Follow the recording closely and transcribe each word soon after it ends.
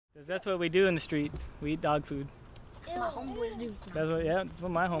Because that's what we do in the streets. We eat dog food. That's what my homeboys do. That's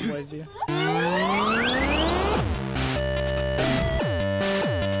what my homeboys do.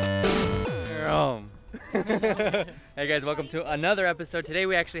 We're home. Hey guys, welcome to another episode. Today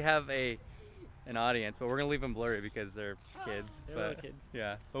we actually have an audience, but we're gonna leave them blurry because they're kids. They're little kids.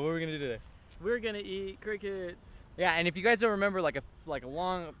 Yeah. But what are we gonna do today? We're gonna eat crickets. Yeah, and if you guys don't remember, like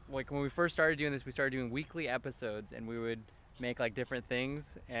when we first started doing this, we started doing weekly episodes, and we would make like different things.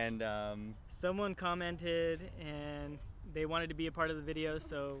 And someone commented, and they wanted to be a part of the video,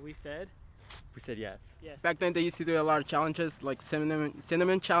 so we said yes. Yes. Back then they used to do a lot of challenges like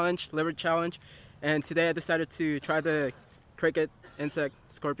cinnamon challenge, liver challenge, and today I decided to try the cricket, insect,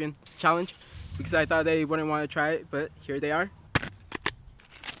 scorpion challenge because I thought they wouldn't want to try it, but here they are.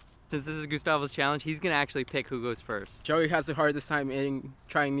 Since this is Gustavo's challenge, he's gonna actually pick who goes first. Joey has the hardest time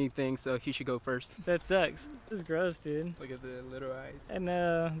trying new things, so he should go first. That sucks. This is gross, dude. Look at the little eyes. I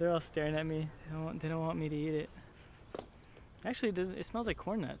know, they're all staring at me. They don't want me to eat it. Actually, it smells like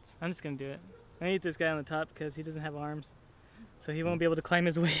corn nuts. I'm just gonna do it. I'm gonna eat this guy on the top because he doesn't have arms, so he won't be able to climb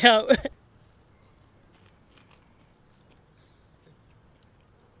his way out. It's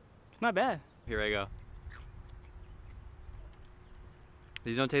not bad. Here I go.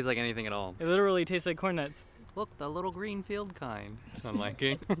 These don't taste like anything at all. It literally tastes like corn nuts. Look, the little green field kind. I'm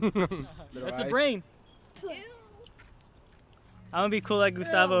liking. That's a brain. I'm gonna be cool like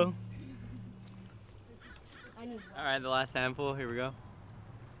Gustavo. Alright, the last handful, here we go.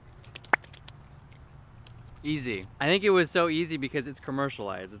 Easy. I think it was so easy because it's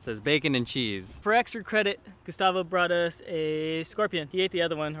commercialized. It says bacon and cheese. For extra credit, Gustavo brought us a scorpion. He ate the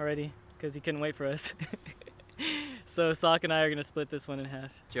other one already because he couldn't wait for us. So Sock and I are gonna split this one in half.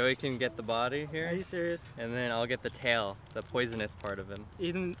 Joey can get the body here. Are you serious? And then I'll get the tail, the poisonous part of him.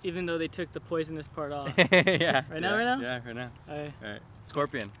 Even though they took the poisonous part off. Yeah. Right now? Yeah, right now. Alright. Alright.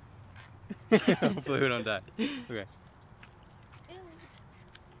 Scorpion. Hopefully we don't die. Okay.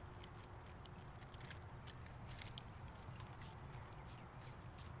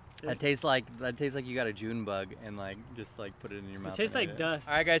 That tastes like you got a June bug and just put it in your mouth. It tastes like dust.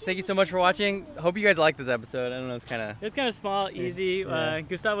 All right, guys, thank you so much for watching. Hope you guys liked this episode. I don't know, it's kind of small, easy. Yeah.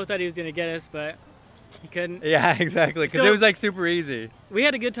 Gustavo thought he was gonna get us, but he couldn't. Yeah, exactly, because it was super easy. We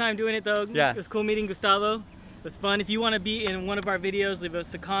had a good time doing it though. Yeah. It was cool meeting Gustavo. It was fun. If you want to be in one of our videos, leave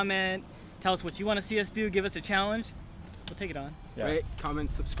us a comment. Tell us what you want to see us do. Give us a challenge. We'll take it on. Yeah. Rate,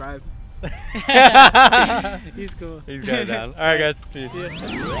 comment, subscribe. He's cool. He's got it down. All right, guys. Peace.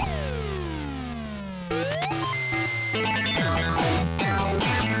 See ya.